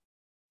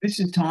This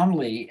is Tom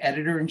Lee,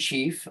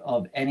 editor-in-chief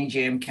of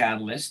NEJM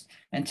Catalyst,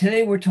 and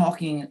today we're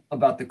talking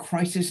about the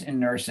crisis in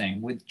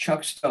nursing with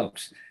Chuck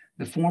Stokes,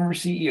 the former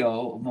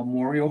CEO of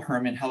Memorial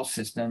Hermann Health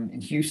System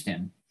in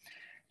Houston.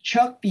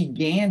 Chuck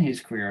began his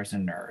career as a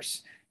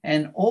nurse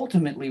and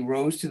ultimately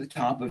rose to the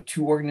top of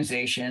two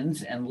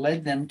organizations and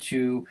led them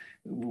to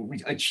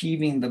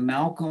achieving the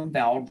Malcolm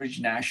Baldrige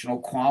National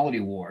Quality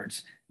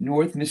Awards,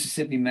 North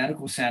Mississippi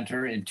Medical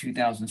Center in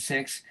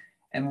 2006,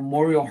 and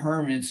Memorial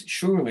Hermann's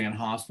Sugarland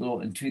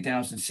Hospital in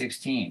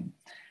 2016.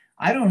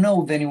 I don't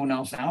know if anyone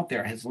else out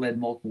there has led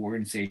multiple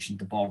organizations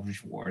to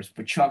Baldrige Awards,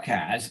 but Chuck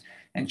has,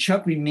 and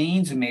Chuck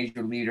remains a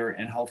major leader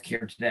in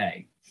healthcare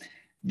today.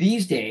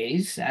 These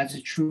days, as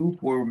is true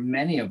for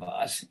many of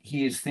us,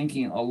 he is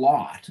thinking a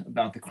lot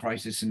about the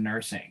crisis in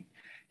nursing.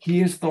 He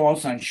has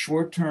thoughts on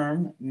short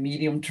term,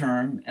 medium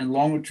term, and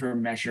longer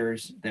term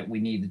measures that we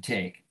need to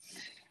take.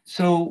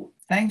 So,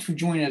 thanks for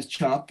joining us,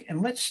 Chuck.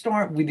 And let's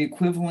start with the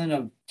equivalent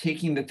of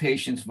taking the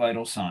patient's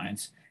vital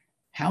signs.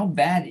 How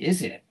bad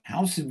is it?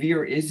 How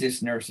severe is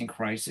this nursing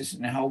crisis,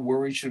 and how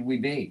worried should we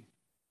be?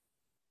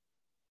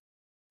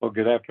 Well,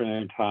 good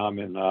afternoon, Tom,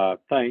 and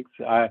thanks.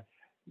 I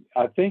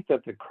think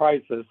that the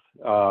crisis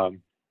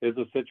is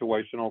a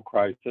situational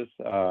crisis.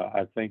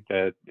 I think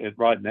that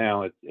right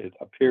now it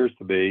appears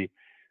to be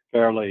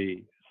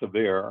fairly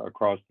severe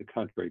across the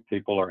country.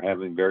 People are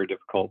having very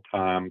difficult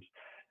times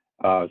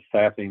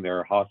staffing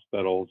their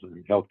hospitals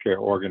and healthcare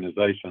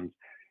organizations.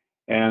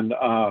 And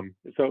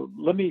so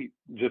let me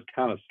just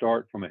kind of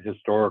start from a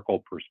historical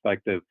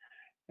perspective.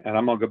 And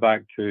I'm going to go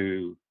back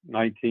to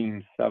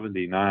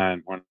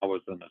 1979 when I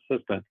was an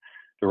assistant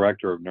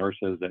director of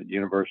nurses at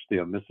University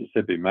of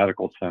Mississippi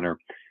Medical Center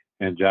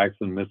in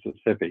Jackson,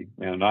 Mississippi.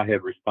 And I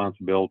had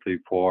responsibility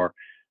for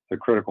the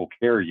critical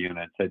care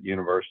units at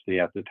university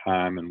at the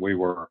time. And we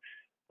were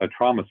a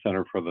trauma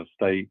center for the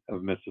state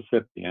of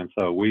Mississippi. And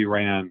so we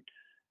ran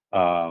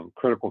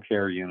critical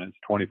care units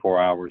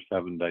 24 hours,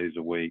 7 days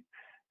a week.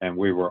 And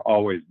we were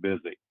always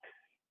busy.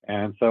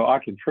 And so I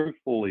can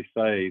truthfully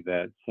say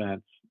that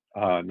since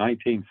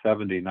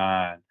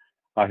 1979,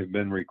 I have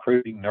been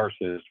recruiting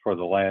nurses for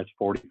the last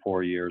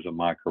 44 years of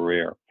my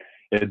career.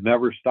 It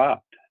never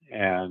stopped.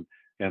 And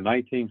in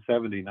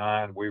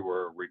 1979, we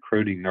were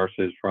recruiting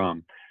nurses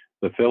from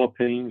the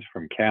Philippines,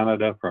 from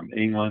Canada, from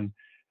England,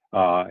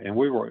 and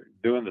we were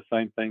doing the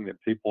same thing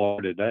that people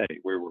are today.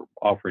 We were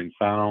offering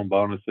sign-on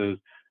bonuses,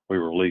 we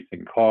were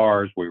leasing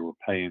cars, we were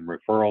paying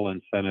referral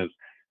incentives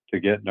to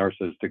get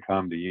nurses to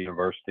come to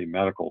University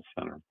Medical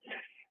Center.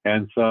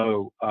 And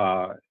so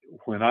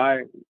when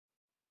I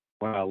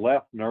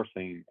left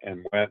nursing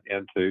and went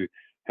into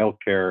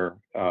healthcare,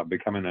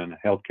 becoming a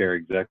healthcare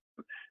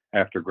executive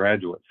after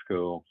graduate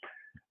school,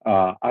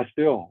 I've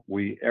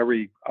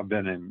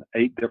been in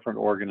 8 different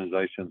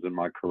organizations in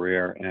my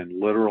career, and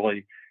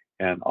literally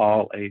in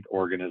all 8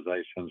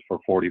 organizations for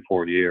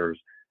 44 years,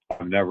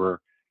 I've never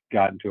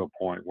gotten to a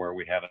point where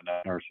we had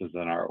enough nurses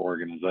in our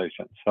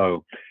organization.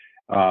 So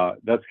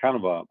that's kind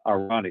of a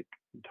ironic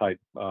type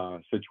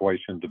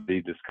situation to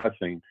be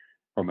discussing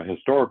from a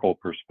historical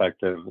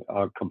perspective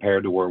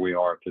compared to where we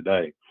are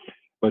today.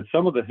 But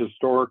some of the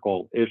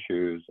historical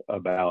issues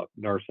about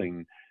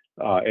nursing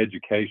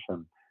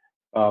education,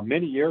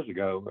 many years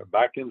ago,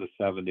 back in the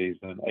 70s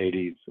and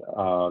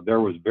 80s, there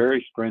was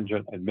very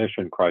stringent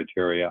admission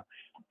criteria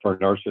for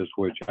nurses,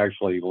 which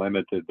actually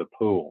limited the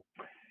pool.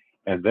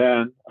 And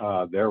then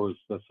there was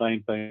the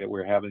same thing that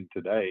we're having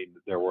today.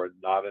 There were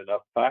not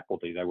enough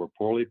faculty. They were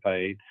poorly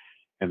paid,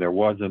 and there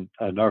wasn't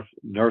enough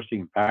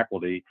nursing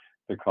faculty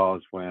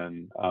because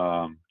when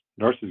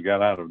nurses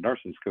got out of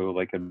nursing school,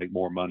 they could make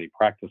more money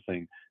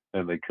practicing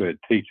than they could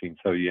teaching.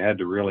 So you had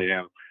to really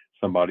have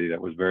somebody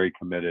that was very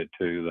committed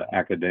to the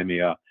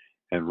academia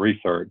and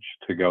research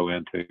to go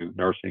into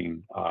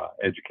nursing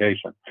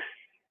education.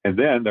 And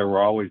then there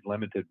were always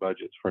limited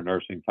budgets for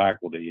nursing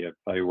faculty. If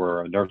they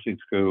were a nursing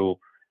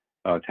school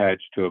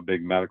attached to a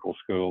big medical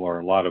school or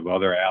a lot of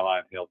other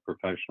allied health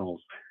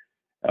professionals,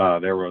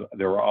 there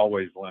were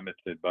always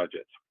limited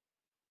budgets.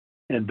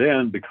 And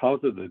then because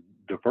of the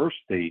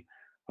diversity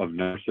of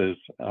nurses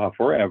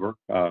forever,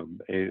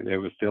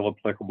 it was still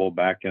applicable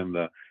back in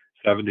the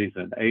 70s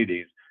and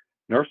 80s,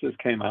 nurses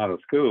came out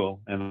of school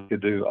and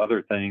could do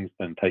other things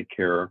than take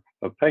care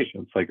of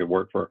patients. They could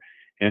work for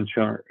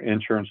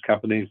insurance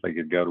companies, they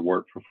could go to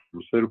work for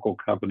pharmaceutical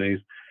companies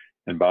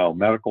and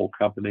biomedical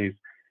companies.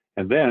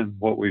 And then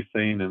what we've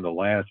seen in the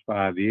last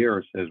 5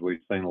 years is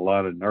we've seen a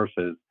lot of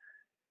nurses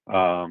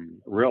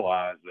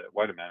realize that,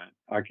 wait a minute,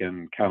 I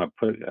can kind of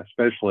put,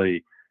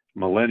 especially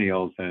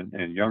millennials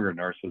and younger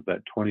nurses,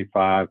 that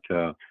 25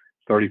 to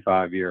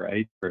 35 year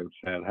age group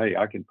said, hey,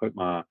 I can put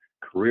my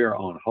career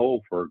on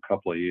hold for a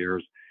couple of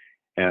years.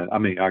 And I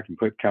mean, I can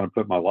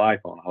put my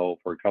life on hold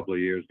for a couple of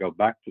years, go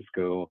back to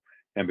school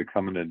and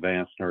become an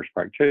advanced nurse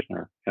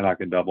practitioner, and I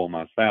can double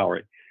my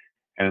salary.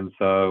 And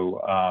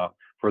so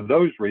for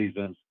those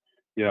reasons,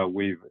 you know,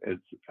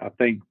 I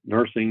think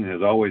nursing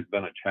has always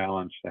been a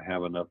challenge to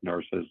have enough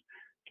nurses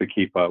to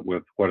keep up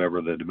with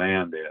whatever the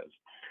demand is.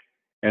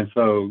 And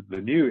so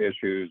the new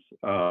issues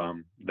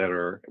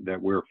that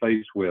we're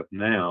faced with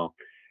now,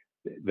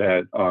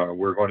 that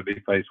we're going to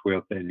be faced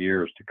with in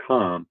years to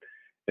come,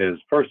 is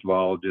first of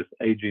all just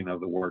aging of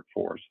the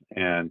workforce,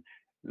 and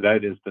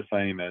that is the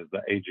same as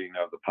the aging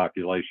of the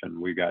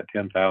population. We got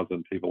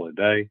 10,000 people a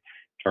day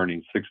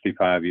turning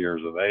 65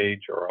 years of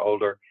age or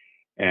older,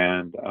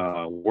 and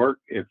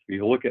if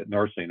you look at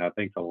nursing, I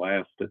think the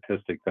last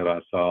statistic that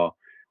I saw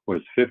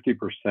was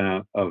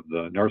 50% of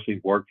the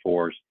nursing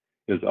workforce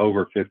is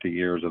over 50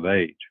 years of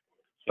age.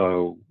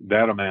 So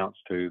that amounts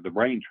to the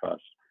brain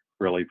trust,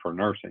 really, for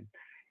nursing.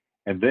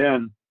 And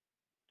then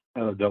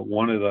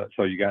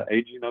so you got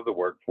aging of the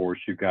workforce,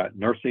 you've got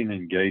nursing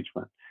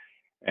engagement.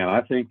 And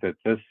I think that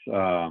this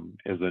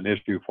is an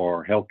issue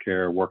for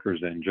healthcare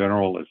workers in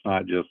general. It's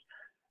not just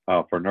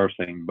for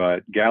nursing,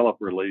 but Gallup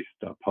released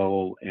a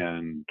poll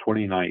in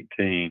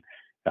 2019.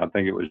 I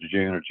think it was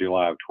June or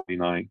July of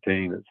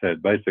 2019 that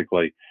said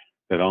basically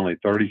that only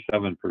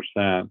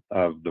 37%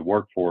 of the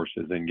workforce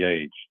is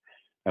engaged.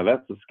 Now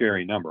that's a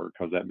scary number,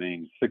 because that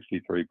means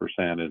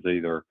 63% is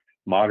either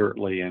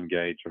moderately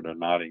engaged or they're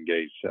not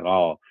engaged at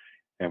all.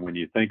 And when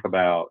you think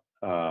about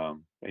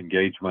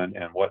engagement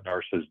and what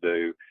nurses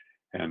do,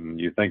 and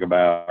you think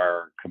about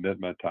our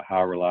commitment to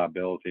high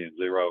reliability and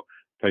zero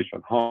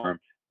patient harm,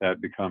 that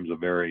becomes a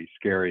very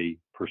scary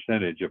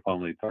percentage if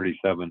only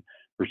 37%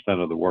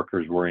 of the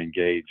workers were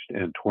engaged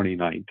in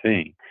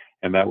 2019.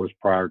 And that was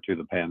prior to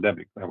the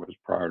pandemic. That was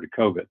prior to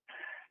COVID.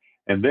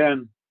 And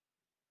then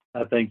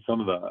I think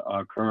some of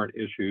the current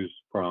issues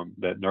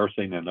that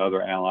nursing and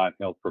other allied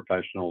health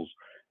professionals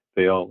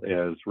feel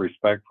is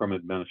respect from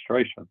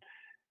administration.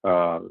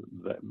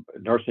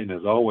 Nursing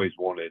has always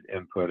wanted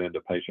input into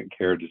patient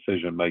care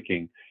decision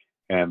making,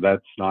 and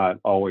that's not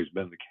always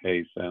been the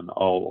case in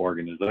all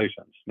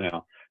organizations.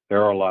 Now,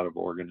 there are a lot of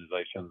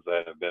organizations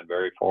that have been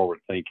very forward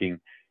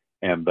thinking,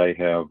 and they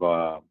have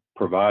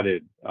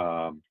provided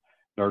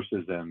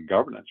nurses in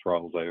governance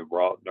roles. They have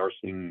brought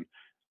nursing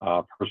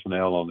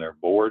personnel on their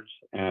boards,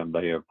 and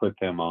they have put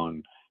them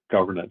on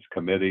governance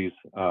committees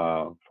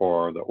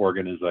for the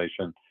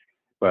organization.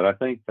 But I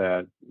think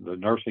that the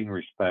nursing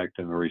respect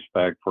and the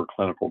respect for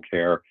clinical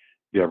care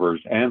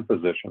givers and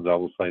physicians, I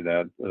will say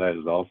that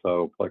is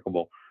also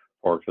applicable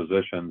for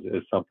physicians,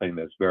 is something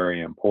that's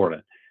very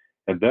important.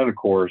 And then, of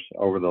course,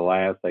 over the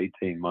last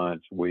 18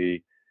 months,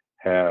 we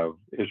have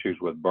issues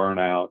with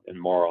burnout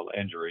and moral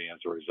injury as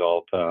a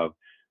result of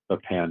the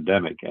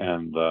pandemic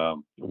and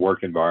the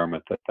work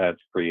environment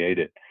that's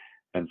created.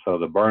 And so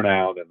the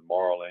burnout and the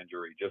moral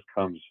injury just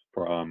comes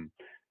from,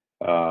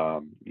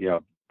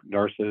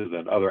 nurses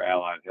and other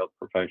allied health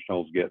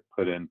professionals get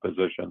put in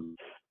positions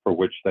for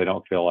which they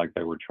don't feel like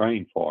they were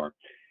trained for.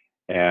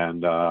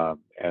 And of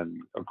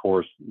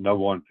course, no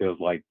one feels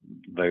like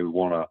they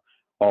want to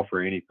offer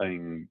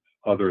anything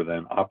other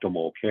than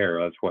optimal care.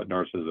 That's what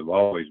nurses have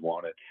always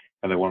wanted.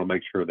 And they want to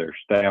make sure they're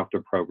staffed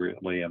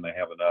appropriately and they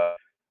have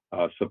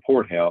enough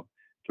support help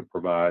to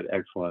provide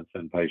excellence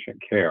in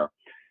patient care.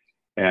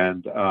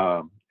 And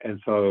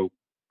so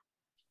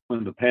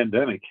when the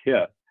pandemic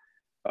hit,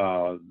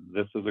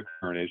 this is a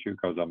current issue,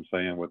 because I'm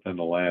saying within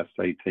the last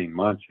 18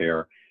 months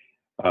here,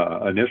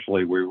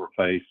 initially we were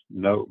faced,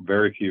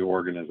 very few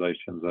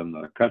organizations in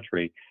the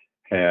country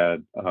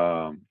had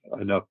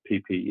enough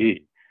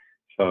PPE.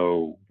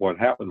 So what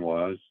happened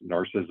was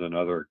nurses and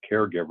other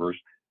caregivers,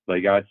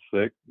 they got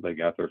sick, they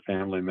got their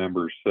family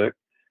members sick,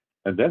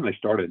 and then they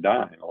started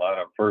dying. A lot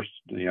of first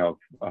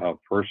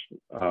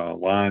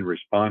line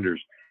responders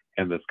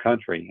in this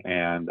country.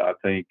 And I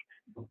think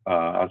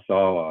I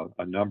saw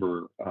a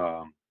number,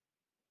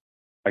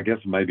 I guess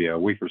maybe a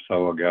week or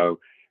so ago,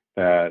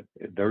 that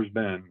there's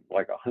been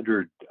like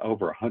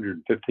over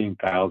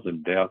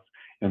 115,000 deaths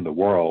in the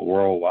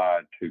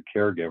worldwide to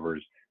caregivers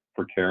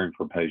for caring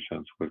for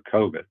patients with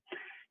COVID.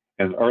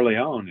 And early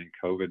on in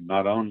COVID,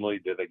 not only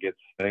did they get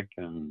sick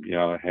and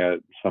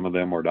had some of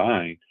them were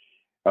dying,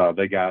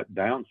 they got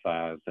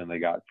downsized and they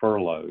got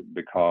furloughed,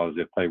 because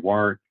if they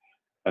weren't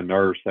a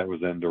nurse that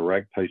was in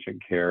direct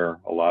patient care,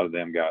 a lot of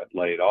them got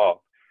laid off.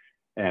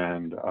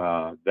 And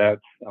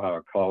that's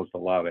caused a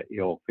lot of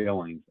ill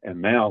feelings.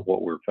 And now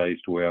what we're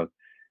faced with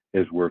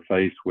is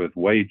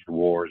wage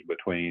wars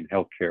between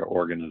healthcare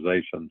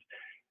organizations.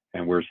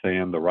 And we're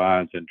seeing the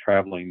rise in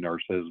traveling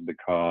nurses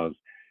because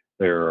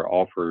they're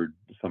offered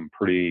some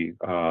pretty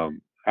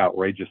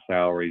outrageous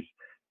salaries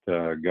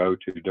to go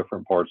to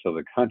different parts of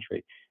the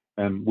country.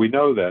 And we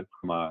know that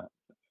from an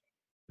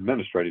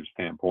administrative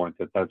standpoint,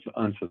 that's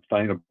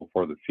unsustainable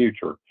for the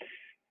future.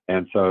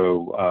 And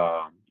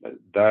so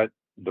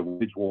the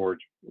wage wars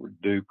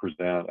do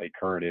present a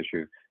current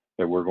issue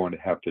that we're going to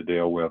have to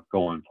deal with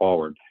going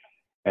forward.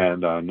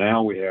 And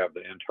now we have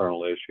the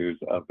internal issues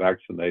of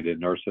vaccinated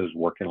nurses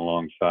working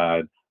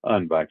alongside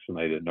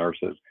unvaccinated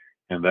nurses.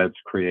 And that's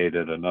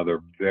created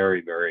another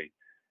very, very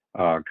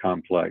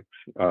complex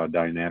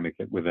dynamic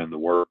within the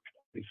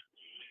workplace.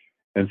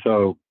 And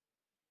so,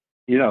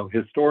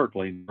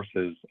 historically,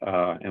 nurses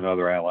and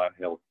other allied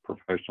health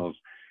professionals,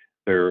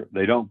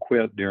 they don't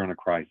quit during a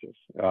crisis.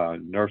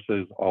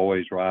 Nurses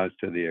always rise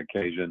to the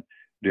occasion.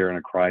 during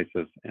a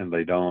crisis, and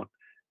they don't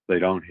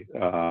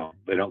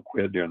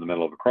quit during the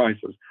middle of a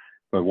crisis.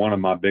 But one of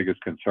my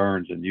biggest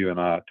concerns, and you and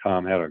I,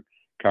 Tom, had a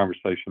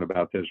conversation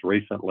about this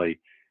recently.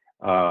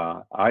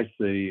 I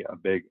see a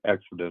big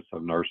exodus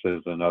of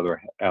nurses and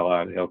other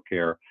allied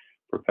healthcare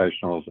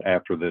professionals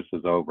after this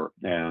is over,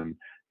 and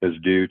is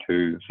due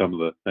to some of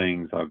the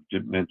things I've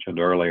mentioned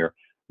earlier: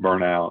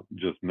 burnout,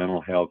 just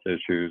mental health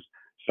issues.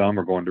 Some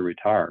are going to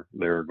retire.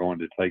 They're going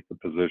to take the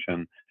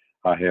position.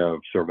 I have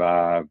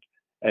survived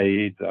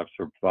AIDS, I've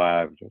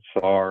survived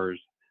SARS,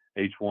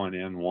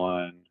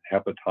 H1N1,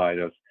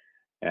 hepatitis,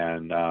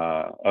 and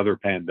other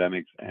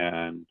pandemics.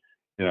 And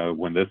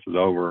when this is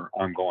over,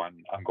 I'm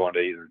going to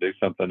either do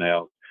something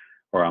else,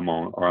 or I'm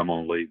going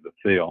to leave the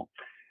field.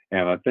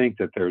 And I think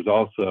that there's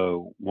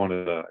also one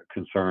of the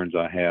concerns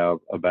I have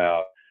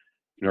about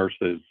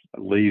nurses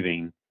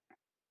leaving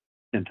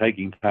and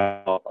taking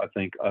time off. I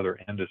think other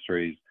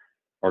industries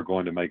are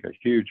going to make a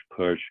huge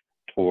push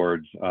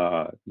towards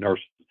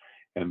nurses,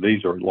 and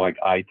these are like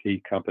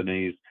IT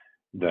companies,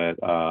 that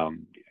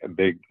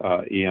big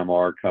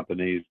EMR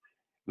companies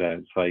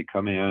that say,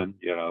 come in,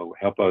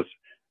 help us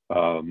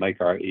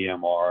make our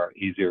EMR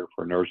easier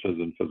for nurses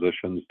and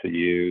physicians to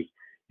use.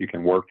 You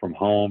can work from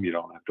home. You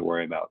don't have to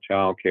worry about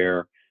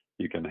childcare.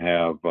 You can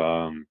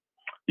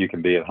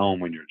be at home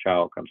when your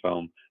child comes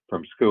home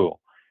from school.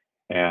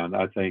 And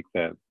I think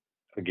that,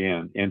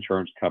 again,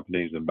 insurance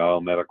companies and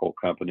biomedical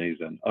companies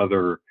and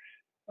other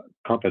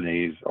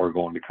companies are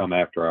going to come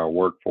after our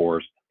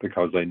workforce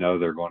because they know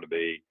they're going to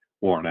be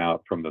worn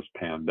out from this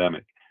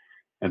pandemic.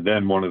 And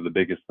then one of the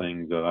biggest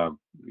things that I've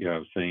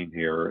seen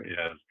here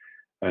is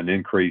an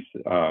increase.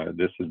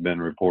 This has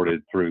been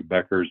reported through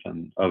Becker's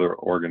and other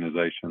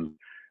organizations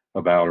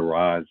about a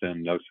rise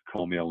in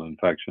nosocomial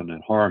infection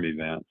and harm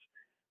events,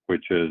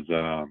 which is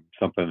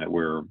something that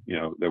we're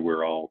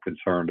all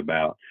concerned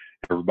about.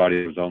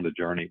 Everybody was on the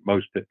journey.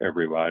 Most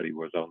everybody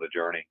was on the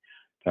journey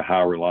to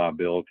high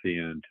reliability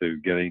and to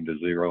getting to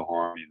zero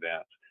harm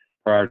events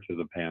prior to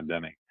the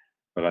pandemic.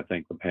 But I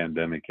think the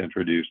pandemic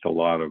introduced a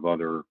lot of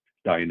other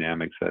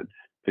dynamics that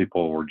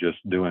people were just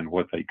doing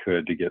what they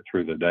could to get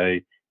through the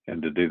day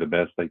and to do the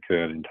best they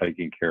could in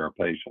taking care of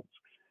patients.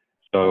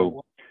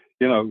 So,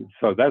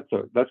 so that's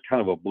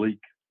kind of a bleak,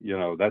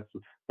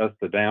 that's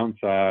the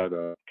downside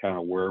of kind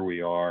of where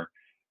we are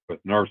with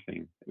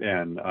nursing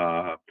and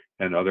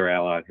other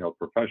allied health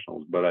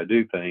professionals. But I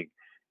do think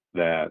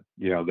that,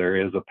 there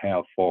is a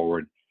path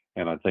forward,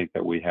 and I think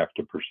that we have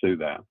to pursue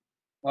that.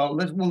 Well,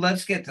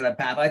 let's get to that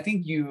path. I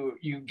think you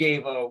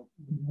gave a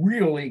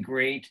really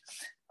great.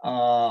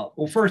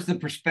 First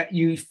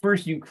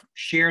you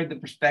shared the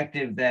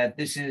perspective that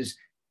this is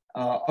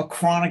a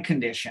chronic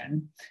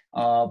condition,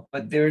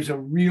 but there's a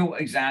real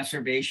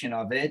exacerbation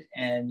of it,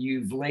 and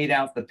you've laid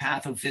out the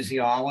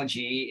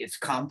pathophysiology. It's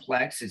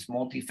complex, it's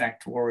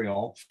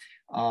multifactorial,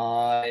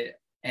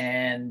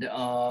 and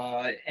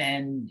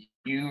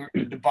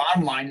the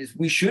bottom line is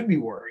we should be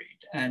worried.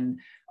 And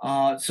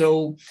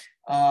so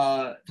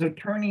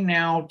turning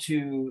now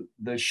to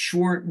the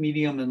short,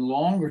 medium, and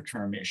longer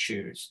term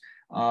issues.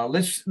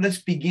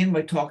 Let's begin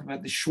by talking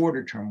about the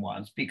shorter term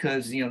ones,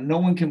 because no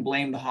one can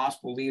blame the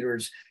hospital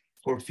leaders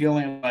for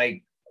feeling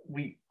like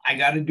I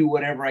got to do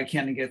whatever I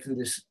can to get through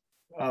this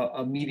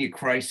immediate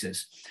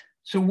crisis.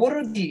 So what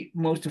are the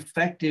most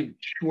effective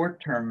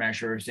short-term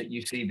measures that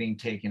you see being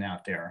taken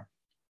out there?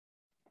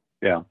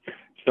 Yeah.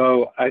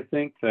 So I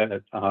think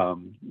that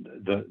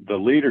the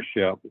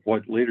leadership,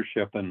 what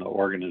leadership in the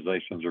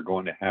organizations are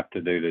going to have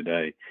to do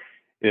today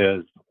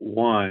is,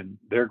 one,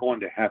 they're going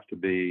to have to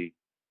be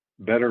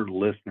better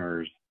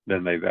listeners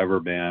than they've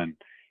ever been.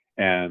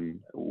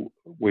 And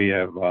we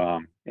have,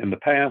 in the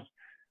past,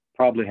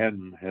 probably has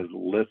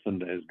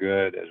listened as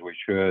good as we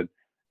should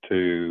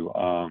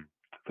to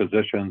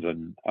physicians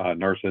and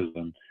nurses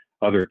and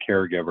other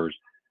caregivers.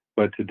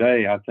 But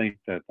today, I think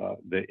that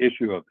the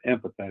issue of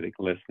empathetic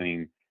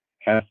listening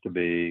has to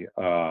be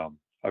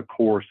a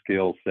core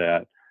skill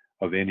set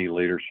of any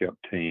leadership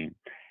team.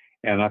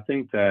 And I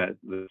think that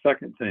the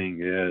second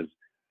thing is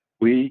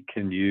we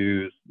can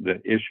use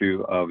the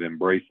issue of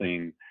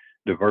embracing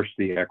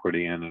diversity,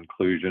 equity, and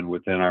inclusion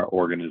within our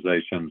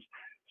organizations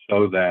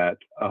so that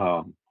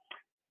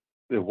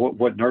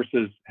what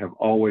nurses have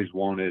always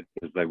wanted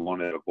is they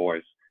wanted a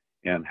voice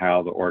in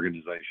how the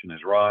organization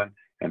is run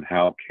and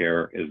how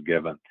care is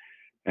given.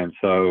 And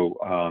so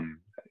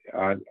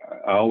I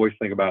always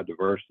think about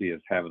diversity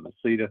as having a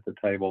seat at the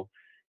table.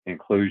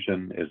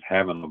 Inclusion is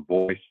having a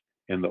voice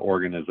in the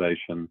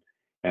organization,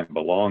 and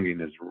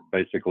belonging is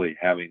basically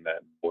having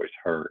that voice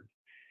heard.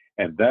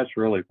 And that's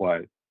really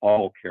what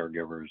all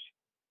caregivers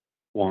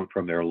want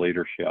from their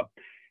leadership.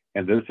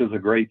 And this is a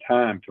great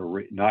time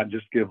to not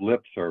just give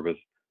lip service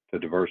to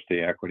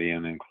diversity, equity,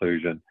 and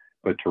inclusion,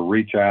 but to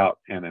reach out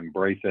and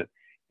embrace it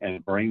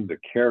and bring the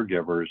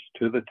caregivers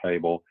to the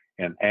table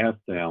and ask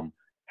them,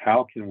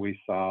 how can we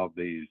solve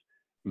these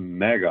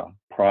mega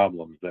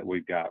problems that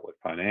we've got with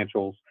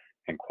financials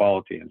and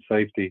quality and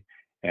safety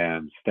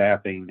and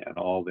staffing and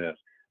all this?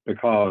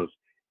 Because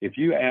if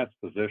you ask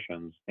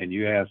physicians and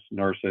you ask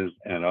nurses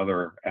and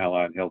other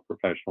allied health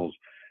professionals,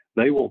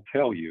 they will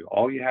tell you.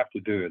 All you have to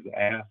do is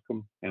ask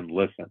them and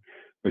listen.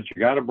 But you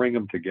got to bring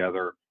them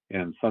together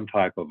in some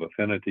type of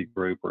affinity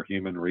group or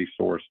human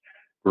resource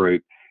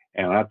group.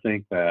 And I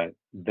think that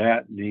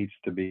that needs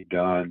to be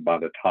done by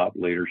the top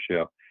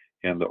leadership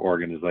in the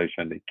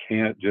organization. It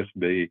can't just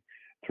be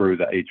through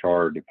the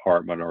HR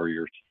department or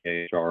your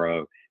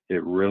CHRO.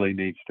 It really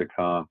needs to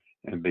come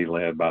and be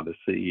led by the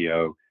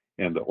CEO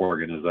in the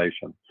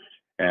organization.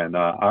 And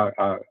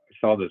I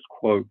saw this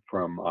quote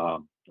from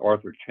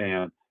Arthur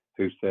Chan,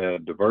 who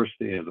said,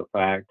 "Diversity is a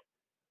fact,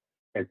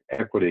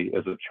 equity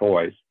is a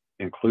choice,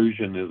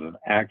 inclusion is an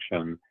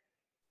action,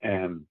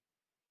 and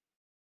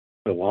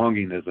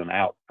belonging is an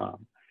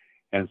outcome."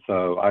 And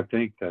so I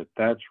think that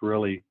that's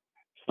really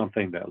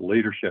something that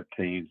leadership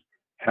teams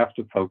have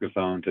to focus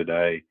on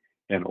today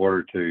in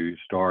order to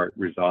start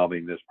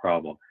resolving this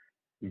problem.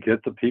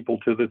 Get the people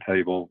to the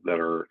table that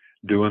are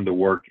doing the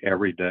work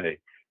every day.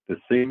 The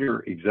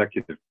senior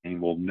executive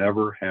team will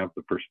never have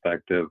the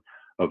perspective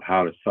of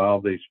how to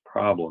solve these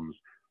problems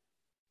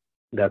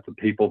that the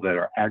people that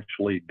are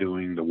actually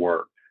doing the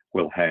work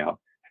will have.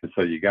 And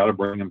so you got to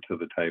bring them to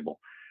the table.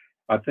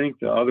 I think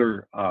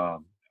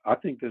I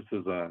think this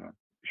is a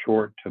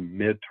short to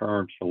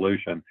midterm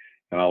solution,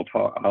 and I'll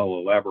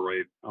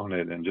elaborate on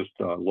it in just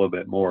a little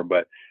bit more,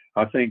 but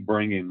I think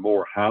bringing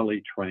more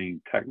highly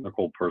trained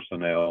technical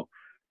personnel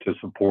to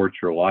support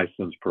your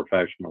licensed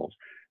professionals.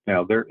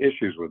 Now, there are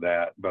issues with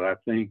that, but I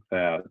think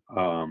that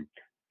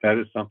that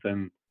is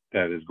something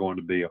that is going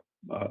to be,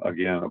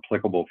 again,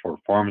 applicable for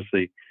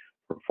pharmacy,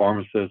 for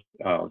pharmacists,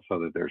 so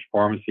that there's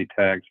pharmacy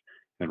techs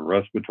and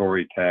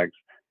respiratory techs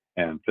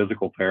and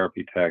physical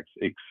therapy techs,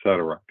 et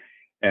cetera.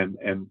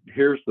 And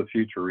here's the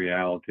future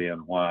reality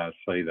and why I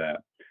say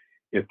that.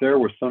 If there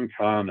was some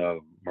kind of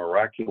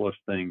miraculous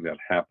thing that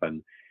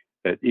happened,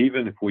 that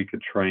even if we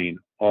could train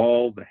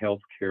all the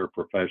healthcare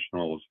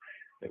professionals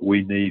that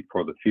we need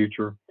for the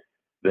future,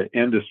 the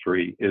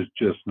industry is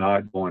just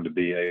not going to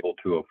be able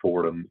to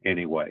afford them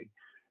anyway,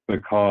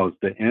 because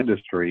the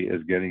industry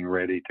is getting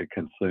ready to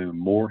consume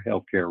more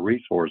healthcare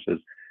resources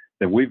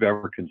than we've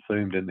ever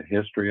consumed in the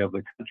history of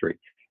the country.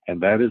 And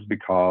that is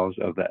because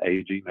of the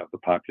aging of the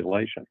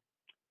population.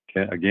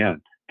 Again,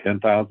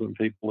 10,000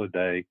 people a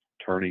day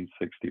turning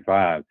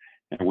 65.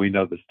 And we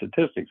know the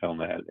statistics on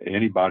that.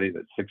 Anybody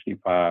that's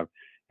 65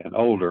 and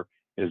older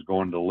is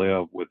going to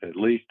live with at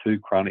least 2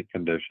 chronic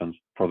conditions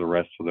for the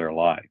rest of their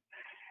life.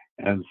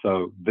 And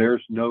so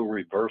there's no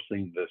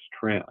reversing this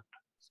trend.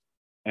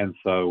 And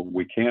so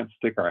we can't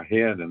stick our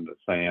head in the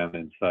sand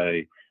and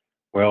say,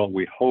 well,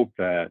 we hope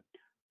that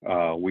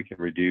we can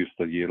reduce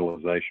the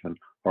utilization,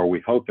 or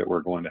we hope that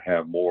we're going to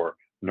have more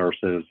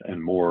nurses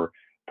and more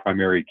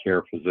primary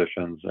care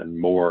physicians and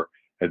more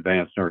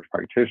advanced nurse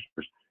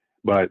practitioners.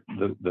 But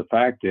the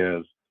fact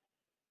is,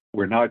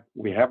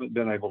 we haven't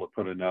been able to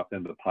put enough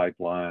in the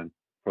pipeline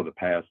for the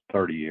past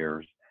 30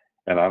 years.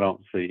 And I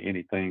don't see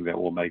anything that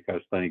will make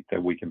us think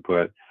that we can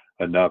put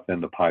enough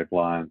in the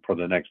pipeline for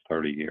the next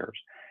 30 years.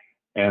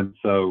 And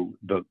so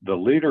the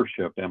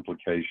leadership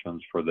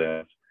implications for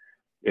this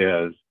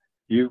is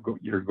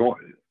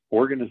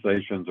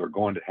organizations are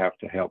going to have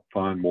to help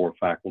fund more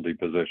faculty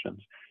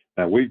positions.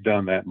 Now, we've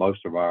done that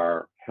most of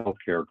our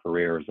healthcare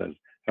careers as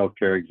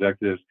healthcare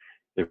executives.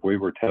 If we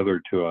were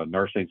tethered to a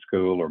nursing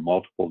school or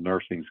multiple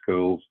nursing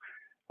schools,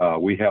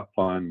 we help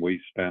fund. We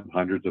spent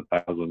hundreds of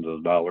thousands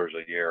of dollars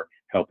a year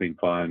helping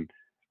fund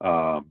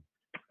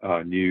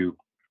new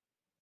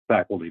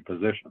faculty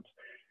positions.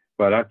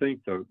 But I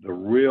think the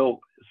real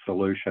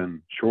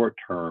solution short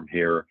term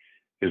here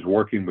is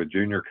working with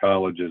junior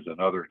colleges and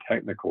other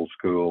technical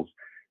schools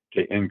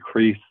to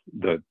increase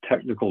the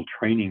technical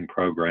training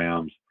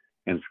programs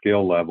and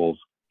skill levels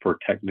for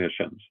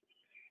technicians.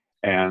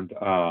 And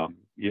I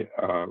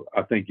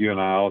think you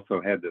and I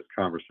also had this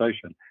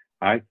conversation.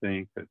 I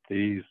think that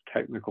these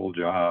technical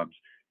jobs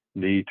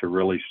need to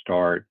really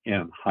start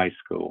in high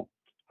school.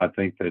 I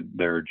think that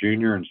their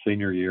junior and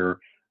senior year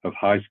of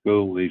high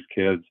school, these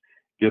kids,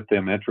 get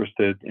them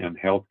interested in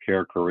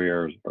healthcare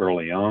careers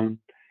early on,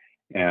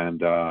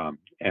 and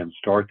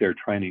start their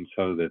training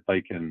so that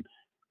they can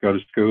go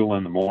to school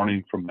in the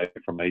morning from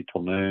 8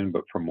 till noon,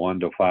 but from 1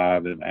 to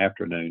 5 in the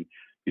afternoon,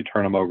 you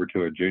turn them over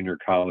to a junior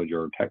college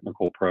or a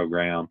technical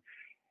program.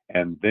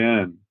 And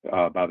then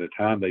by the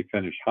time they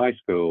finish high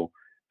school,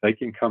 they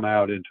can come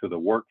out into the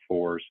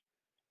workforce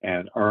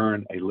and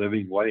earn a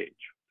living wage.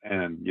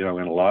 And, in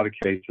a lot of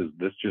cases,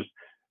 this just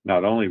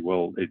not only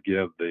will it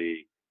give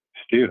the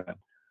student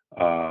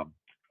a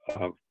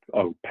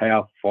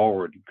path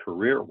forward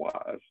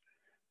career-wise,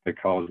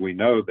 because we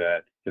know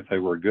that if they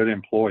were good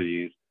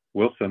employees,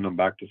 we'll send them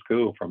back to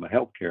school from a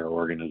healthcare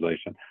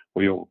organization.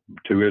 We'll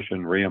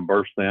tuition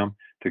reimburse them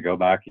to go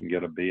back and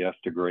get a BS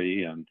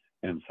degree and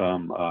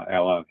some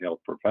allied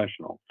health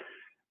professional.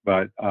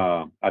 But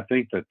I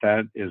think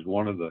that is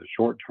one of the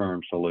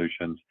short-term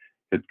solutions.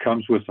 It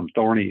comes with some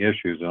thorny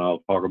issues, and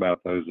I'll talk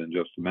about those in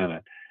just a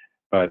minute.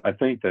 But I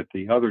think that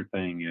the other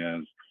thing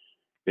is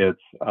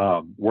It's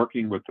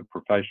working with the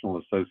professional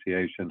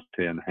associations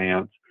to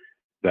enhance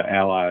the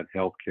allied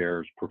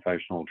healthcare's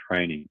professional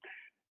training.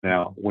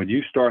 Now, when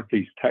you start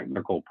these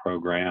technical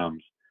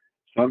programs,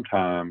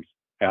 sometimes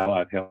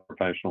allied health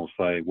professionals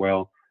say,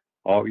 well,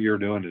 all you're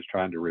doing is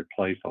trying to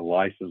replace a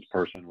licensed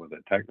person with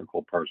a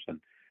technical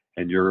person,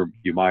 and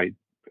you might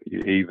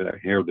even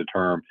hear the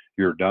term,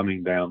 you're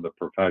dumbing down the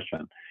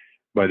profession.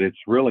 But it's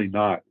really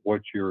not.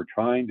 What you're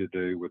trying to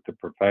do with the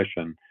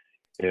profession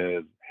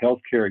is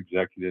healthcare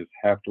executives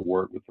have to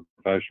work with the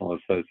professional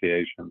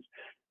associations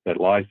that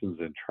license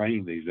and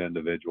train these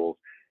individuals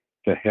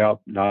to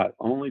help not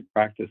only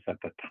practice at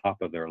the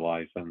top of their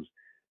license,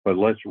 but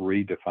let's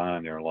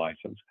redefine their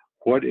license.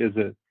 What is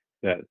it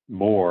that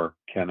more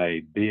can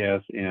a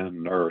BSN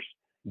nurse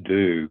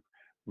do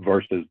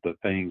versus the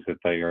things that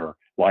they are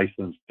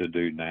licensed to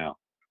do now?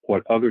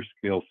 What other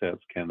skill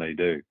sets can they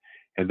do?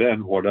 And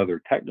then what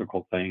other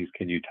technical things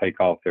can you take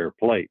off their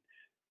plate?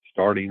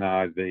 Starting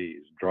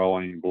IVs,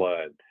 drawing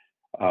blood,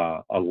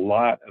 a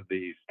lot of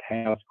these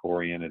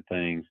task-oriented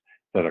things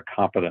that a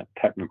competent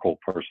technical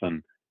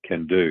person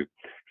can do.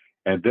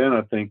 And then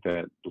I think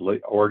that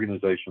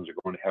organizations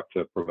are going to have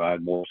to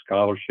provide more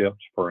scholarships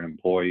for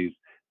employees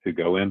who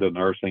go into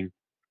nursing.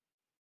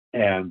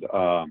 And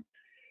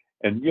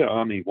you know,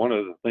 I mean, one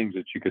of the things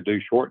that you could do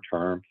short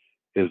term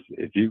is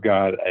if you've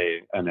got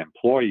an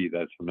employee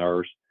that's a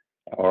nurse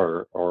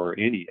or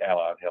any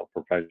allied health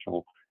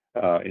professional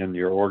in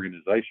your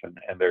organization,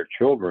 and their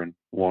children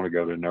want to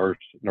go to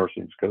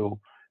nursing school,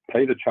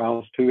 pay the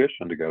child's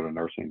tuition to go to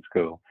nursing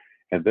school,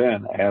 and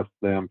then ask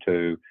them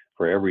to,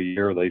 for every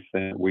year the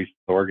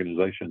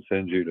organization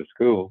sends you to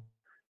school,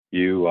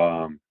 you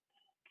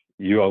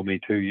owe me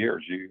 2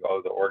 years. You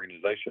owe the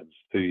organizations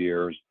 2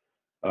 years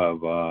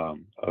of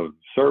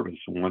service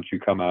once you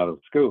come out of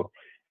school,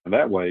 and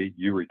that way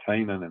you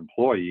retain an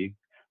employee,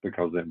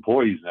 because the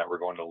employee's never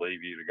going to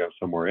leave you to go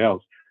somewhere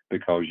else,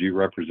 because you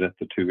represent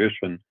the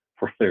tuition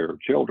for their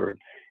children.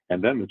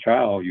 And then the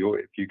child,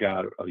 if you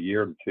got a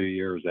year to 2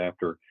 years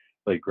after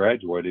they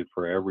graduated,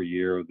 for every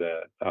year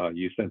that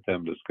you sent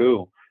them to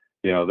school,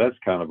 you know, that's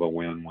kind of a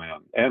win-win.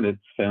 And it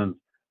sends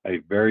a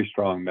very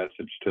strong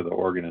message to the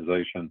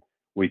organization.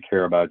 We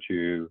care about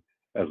you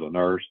as a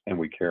nurse, and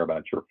we care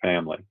about your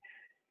family.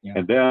 Yeah.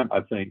 And then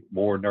I think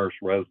more nurse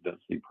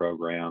residency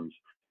programs.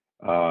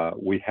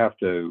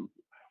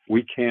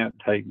 We can't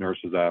take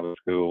nurses out of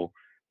school,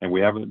 and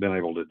we haven't been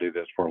able to do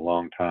this for a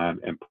long time,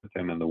 and put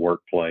them in the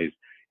workplace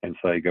and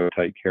say, go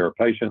take care of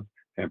patients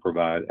and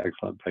provide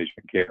excellent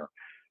patient care.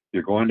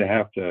 You're going to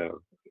have to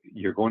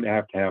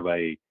have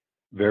a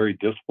very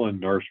disciplined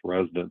nurse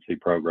residency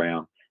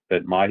program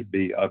that might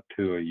be up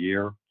to a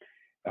year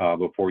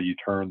before you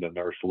turn the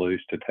nurse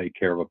loose to take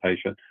care of a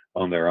patient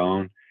on their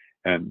own.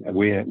 And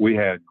we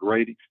had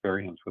great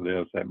experience with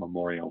this at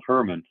Memorial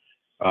Hermann.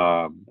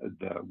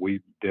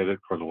 We did it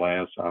for the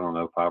last, 5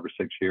 or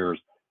 6 years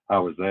I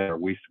was there.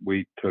 We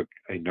took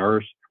a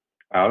nurse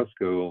out of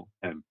school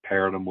and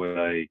paired them with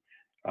a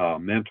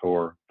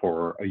mentor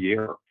for a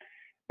year.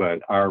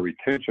 But our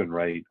retention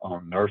rate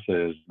on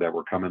nurses that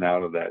were coming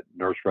out of that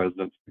nurse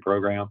residency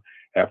program,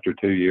 after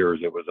 2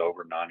 years, it was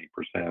over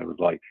 90%. It was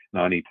like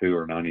 92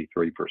 or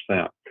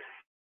 93%.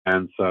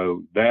 And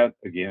so that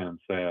again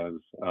says,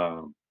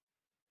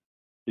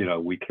 you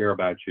know, we care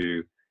about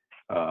you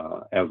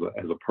as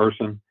a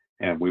person,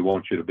 and we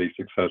want you to be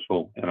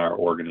successful in our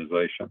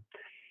organization.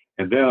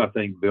 And then I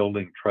think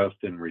building trust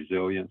and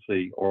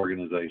resiliency,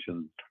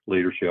 organization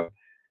leadership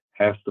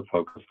has to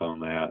focus on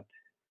that.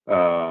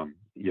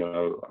 You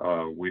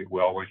know, we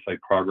always say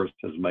progress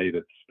is made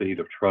at the speed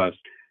of trust.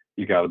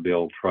 You got to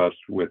build trust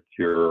with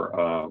your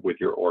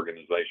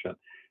organization.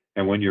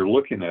 And when you're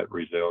looking at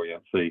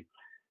resiliency,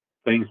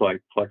 things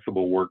like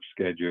flexible work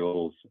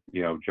schedules,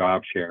 you know,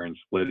 job sharing,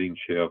 splitting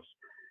shifts,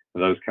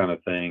 those kind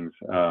of things,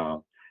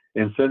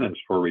 incentives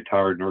for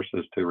retired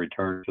nurses to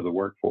return to the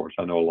workforce.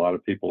 I know a lot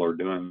of people are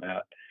doing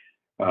that.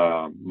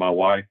 My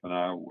wife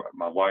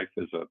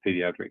is a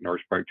pediatric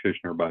nurse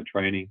practitioner by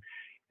training,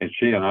 and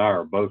she and I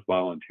are both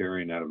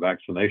volunteering at a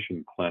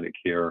vaccination clinic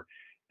here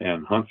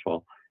in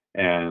Huntsville.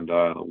 And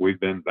we've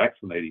been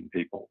vaccinating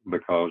people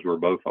because we're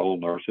both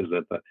old nurses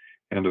at the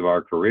end of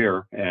our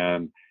career.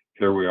 And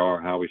here we are,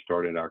 how we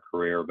started our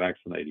career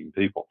vaccinating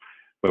people.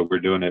 But we're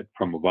doing it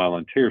from a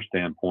volunteer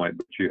standpoint.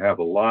 But you have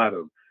a lot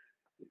of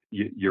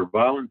your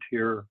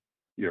volunteer,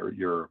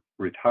 your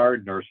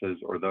retired nurses,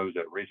 or those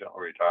that recently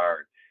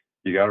retired.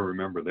 You got to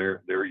remember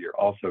they're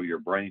also your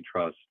brain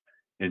trust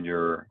in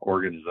your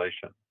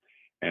organization.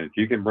 And if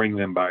you can bring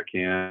them back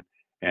in,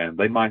 and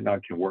they might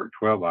not can work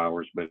 12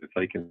 hours, but if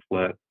they can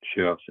split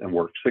shifts and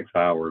work 6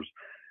 hours,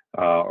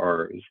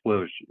 or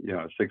split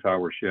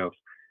 6-hour shifts,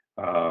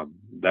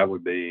 that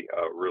would be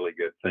a really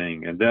good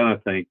thing. And then I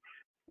think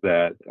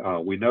that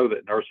we know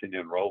that nursing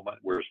enrollment,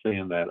 we're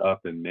seeing that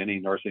up in many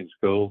nursing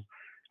schools.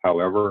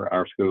 However,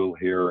 our school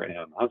here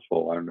in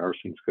Huntsville, our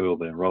nursing school,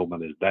 the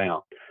enrollment is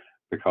down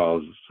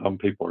because some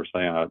people are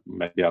saying,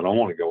 maybe I don't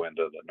want to go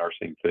into the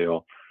nursing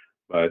field.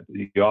 But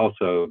you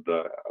also,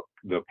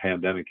 the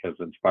pandemic has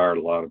inspired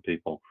a lot of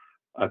people.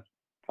 I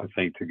I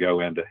think, to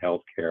go into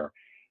healthcare.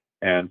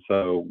 And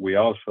so we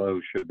also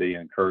should be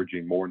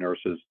encouraging more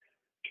nurses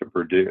to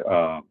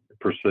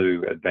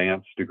pursue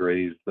advanced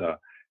degrees to,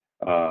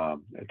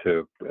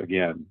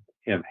 again,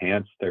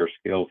 enhance their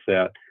skill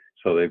set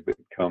so they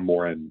become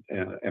more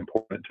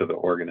important to the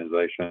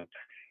organization.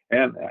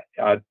 And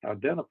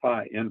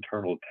identify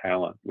internal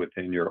talent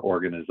within your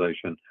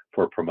organization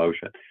for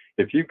promotion.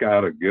 If you've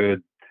got a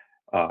good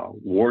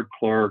ward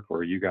clerk,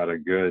 or you got a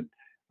good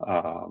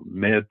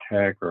med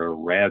tech or a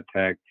rad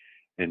tech,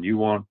 and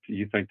you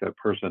think that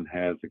person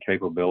has the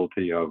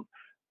capability of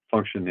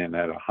functioning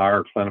at a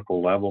higher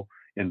clinical level,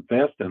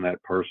 invest in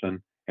that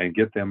person and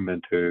get them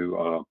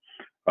into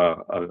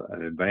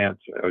an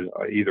advanced,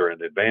 either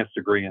an advanced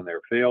degree in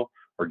their field,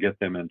 or get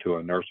them into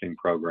a nursing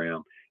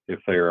program if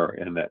they're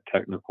in that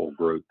technical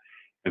group.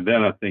 And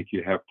then I think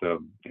you have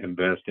to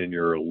invest in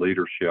your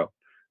leadership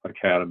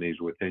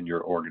academies within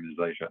your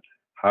organization.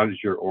 How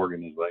does your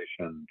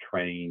organization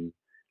train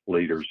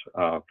leaders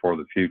for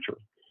the future?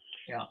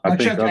 Yeah, I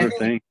think other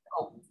things.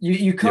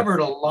 You covered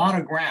a lot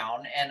of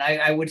ground, and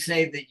I would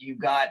say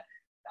that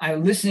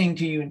I'm listening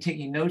to you and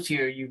taking notes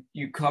here.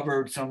 You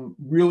covered some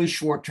really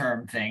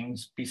short-term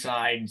things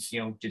besides,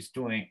 just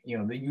doing,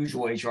 the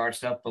usual HR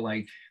stuff, but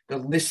like the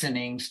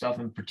listening stuff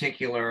in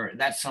particular.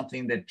 That's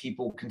something that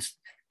people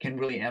can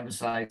really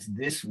emphasize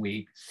this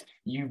week.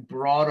 You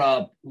brought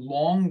up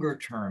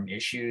longer-term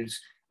issues,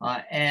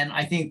 and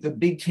I think the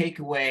big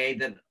takeaway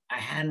that I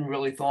hadn't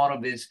really thought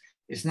of is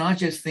it's not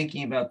just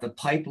thinking about the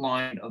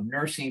pipeline of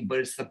nursing, but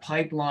it's the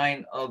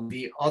pipeline of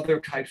the other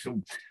types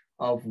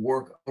of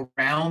work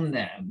around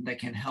them that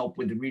can help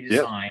with the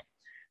redesign. Yep.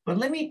 But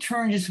let me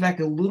turn just back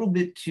a little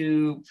bit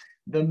to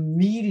the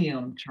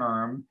medium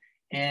term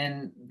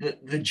and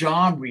the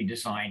job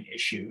redesign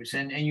issues.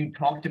 And you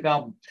talked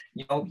about,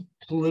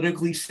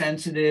 politically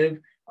sensitive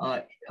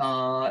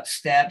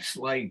steps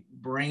like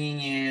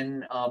bringing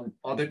in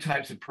other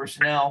types of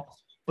personnel.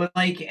 But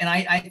I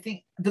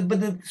think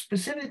the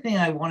specific thing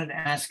I wanted to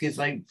ask is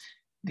like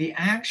the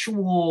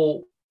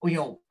actual,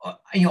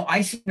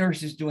 I see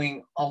nurses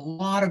doing a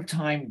lot of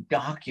time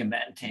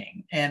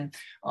documenting, and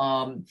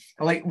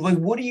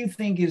what do you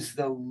think is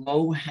the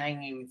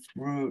low-hanging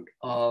fruit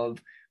of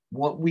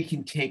what we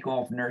can take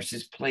off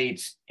nurses'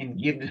 plates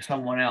and give to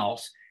someone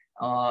else?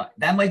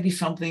 That might be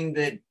something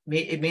that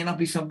it may not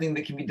be something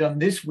that can be done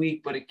this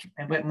week, but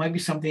it might be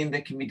something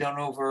that can be done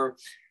over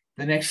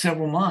the next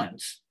several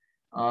months.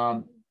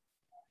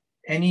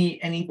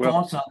 Any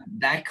thoughts on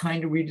that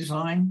kind of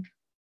redesign?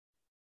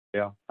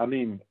 Yeah, I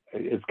mean,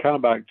 it's kind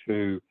of back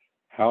to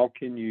how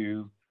can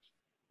you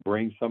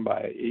bring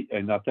somebody,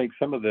 and I think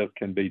some of this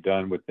can be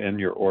done within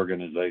your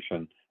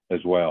organization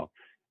as well,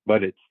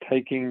 but it's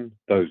taking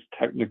those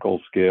technical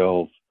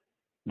skills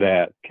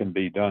that can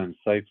be done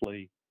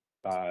safely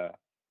by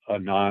a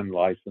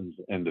non-licensed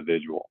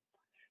individual.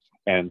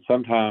 And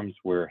sometimes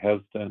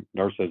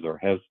nurses are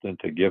hesitant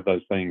to give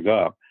those things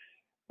up.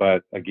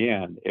 But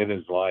again, it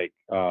is like,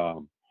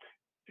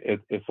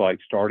 it's like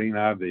starting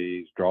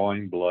IVs,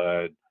 drawing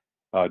blood,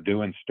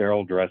 doing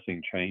sterile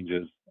dressing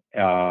changes,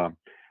 ambu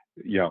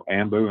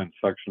and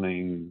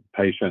suctioning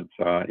patients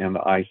in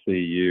the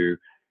ICU,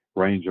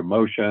 range of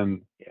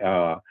motion.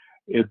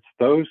 It's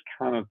those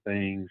kind of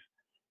things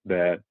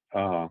that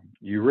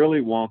you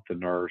really want the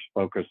nurse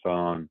focused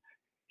on.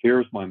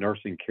 Here's my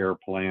nursing care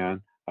plan.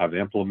 I've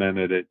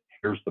implemented it.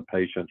 Here's the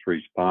patient's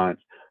response.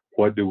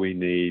 What do we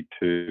need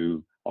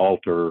to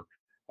alter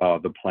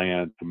the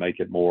plan to make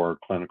it more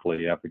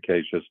clinically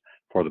efficacious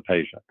for the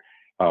patient?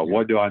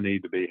 What do I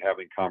need to be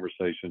having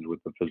conversations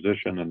with the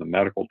physician and the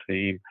medical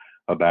team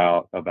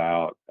about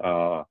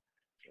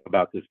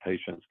this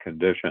patient's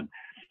condition?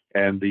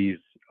 And these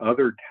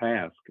other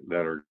tasks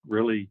that are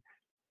really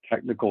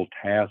technical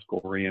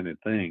task-oriented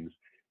things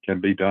can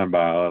be done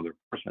by another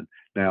person.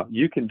 Now,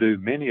 you can do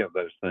many of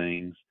those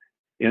things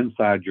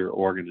inside your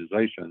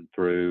organization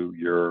through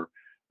your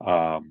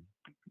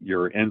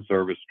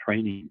in-service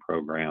training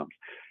programs.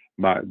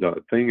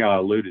 The thing I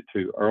alluded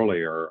to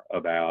earlier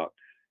about,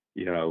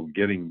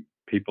 getting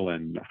people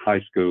in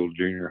high school,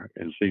 junior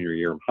and senior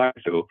year of high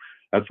school,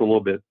 that's a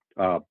little bit,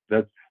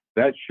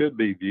 that should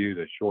be viewed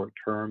as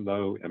short-term,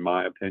 though, in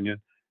my opinion.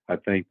 I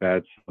think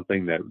that's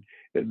something that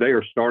they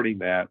are starting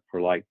that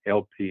for like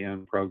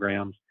LPN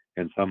programs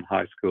in some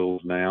high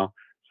schools now,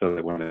 so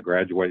that when they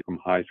graduate from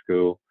high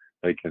school,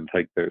 they can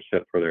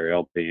sit for their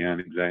LPN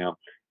exam,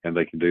 and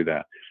they can do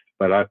that.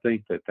 But I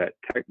think that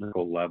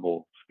technical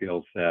level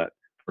skill set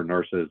for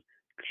nurses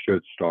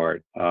should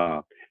start.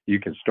 You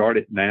can start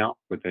it now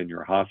within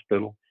your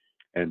hospital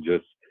and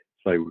just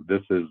say,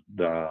 this is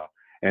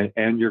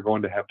and you're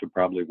going to have to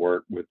probably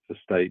work with the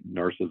State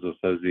Nurses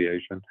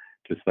Association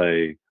to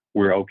say,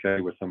 we're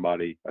okay with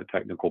somebody, a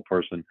technical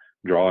person,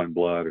 drawing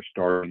blood or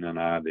starting an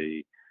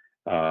IV,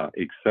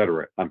 et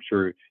cetera. I'm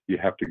sure you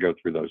have to go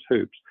through those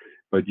hoops,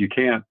 but you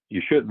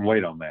shouldn't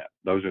wait on that.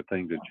 Those are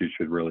things that you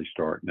should really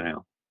start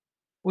now.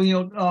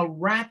 Well,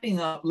 wrapping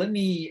up, let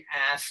me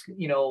ask,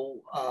 you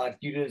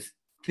to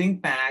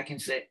think back and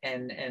say,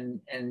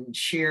 and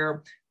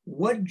share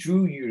what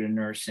drew you to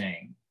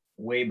nursing.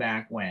 way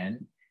back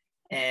when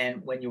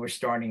and when you were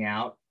starting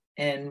out?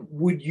 And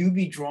would you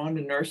be drawn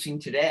to nursing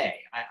today?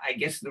 I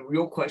guess the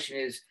real question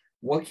is,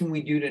 what can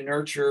we do to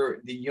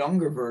nurture the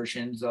younger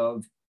versions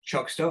of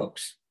Chuck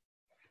Stokes?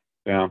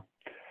 Yeah.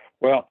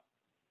 Well,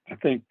 I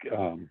think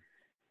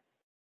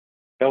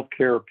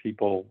healthcare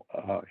people,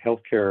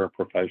 healthcare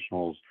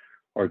professionals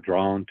are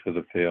drawn to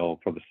the field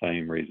for the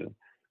same reason.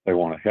 They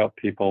want to help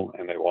people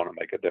and they want to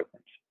make a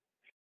difference.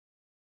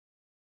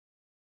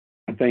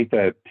 I think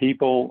that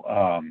people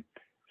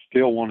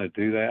still want to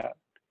do that.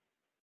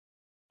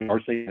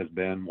 Nursing has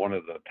been one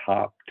of the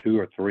top 2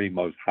 or 3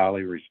 most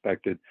highly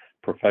respected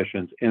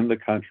professions in the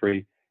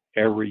country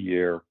every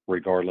year,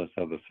 regardless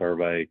of the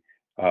survey,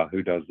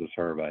 who does the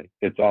survey.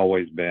 It's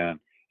always been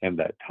in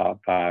that top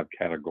 5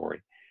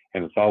 category.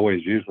 And it's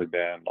always usually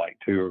been like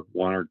 2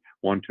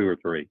 or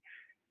 3.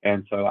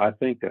 And so I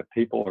think that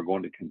people are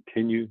going to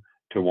continue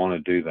to want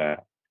to do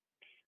that.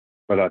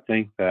 But I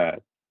think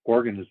that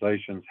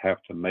organizations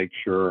have to make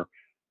sure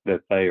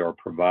that they are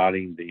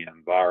providing the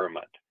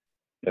environment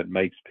that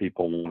makes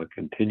people want to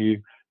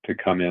continue to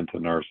come into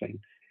nursing.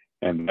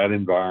 And that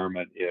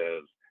environment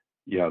is,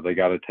 they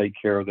got to take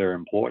care of their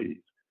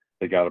employees.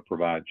 They got to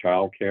provide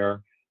child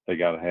care. They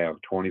got to have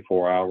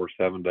 24-hour,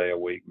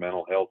 7-day-a-week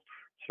mental health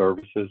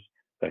services.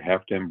 They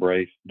have to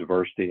embrace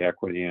diversity,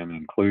 equity, and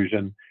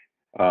inclusion.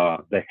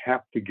 They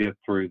have to get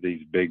through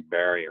these big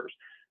barriers.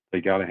 They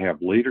got to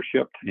have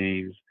leadership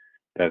teams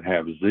that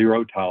have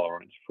zero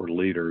tolerance for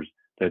leaders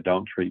that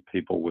don't treat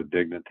people with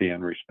dignity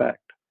and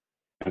respect,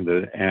 and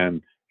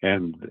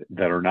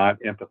that are not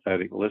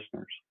empathetic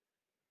listeners.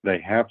 They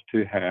have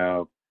to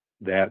have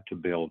that to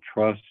build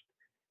trust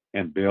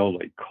and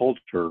build a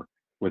culture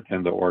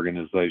within the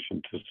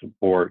organization to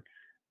support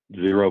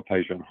zero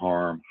patient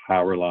harm,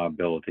 high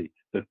reliability,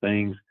 the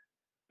things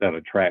that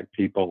attract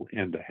people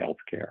into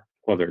healthcare,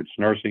 whether it's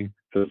nursing,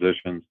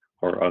 physicians,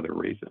 or other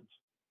reasons.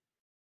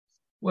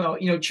 Well,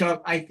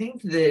 Chuck, I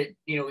think that,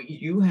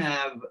 you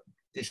have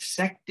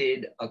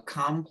dissected a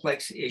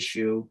complex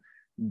issue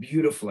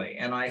beautifully.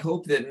 And I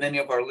hope that many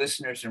of our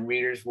listeners and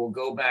readers will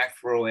go back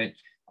through it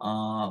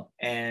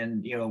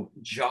and,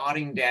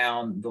 jotting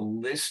down the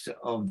list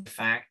of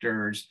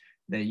factors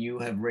that you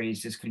have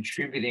raised as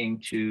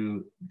contributing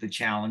to the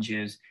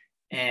challenges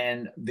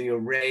and the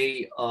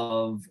array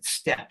of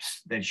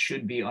steps that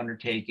should be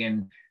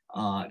undertaken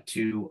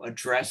to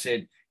address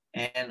it.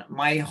 And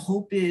my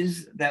hope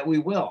is that we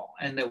will,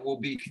 and that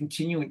we'll be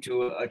continuing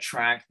to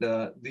attract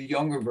the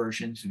younger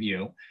versions of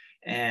you,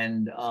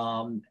 and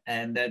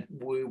that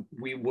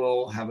we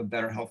will have a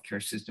better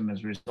healthcare system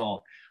as a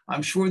result.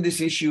 I'm sure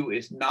this issue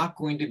is not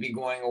going to be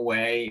going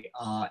away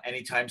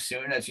anytime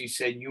soon. As you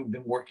said, you've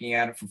been working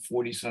at it for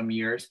 40 some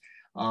years.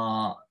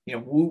 We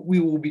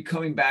will be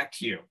coming back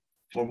to you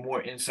for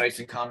more insights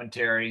and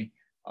commentary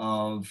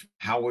of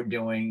how we're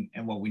doing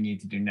and what we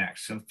need to do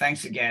next. So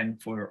thanks again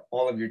for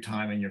all of your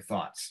time and your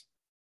thoughts.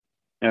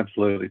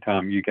 Absolutely,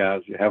 Tom. You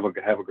guys have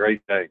a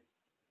great day.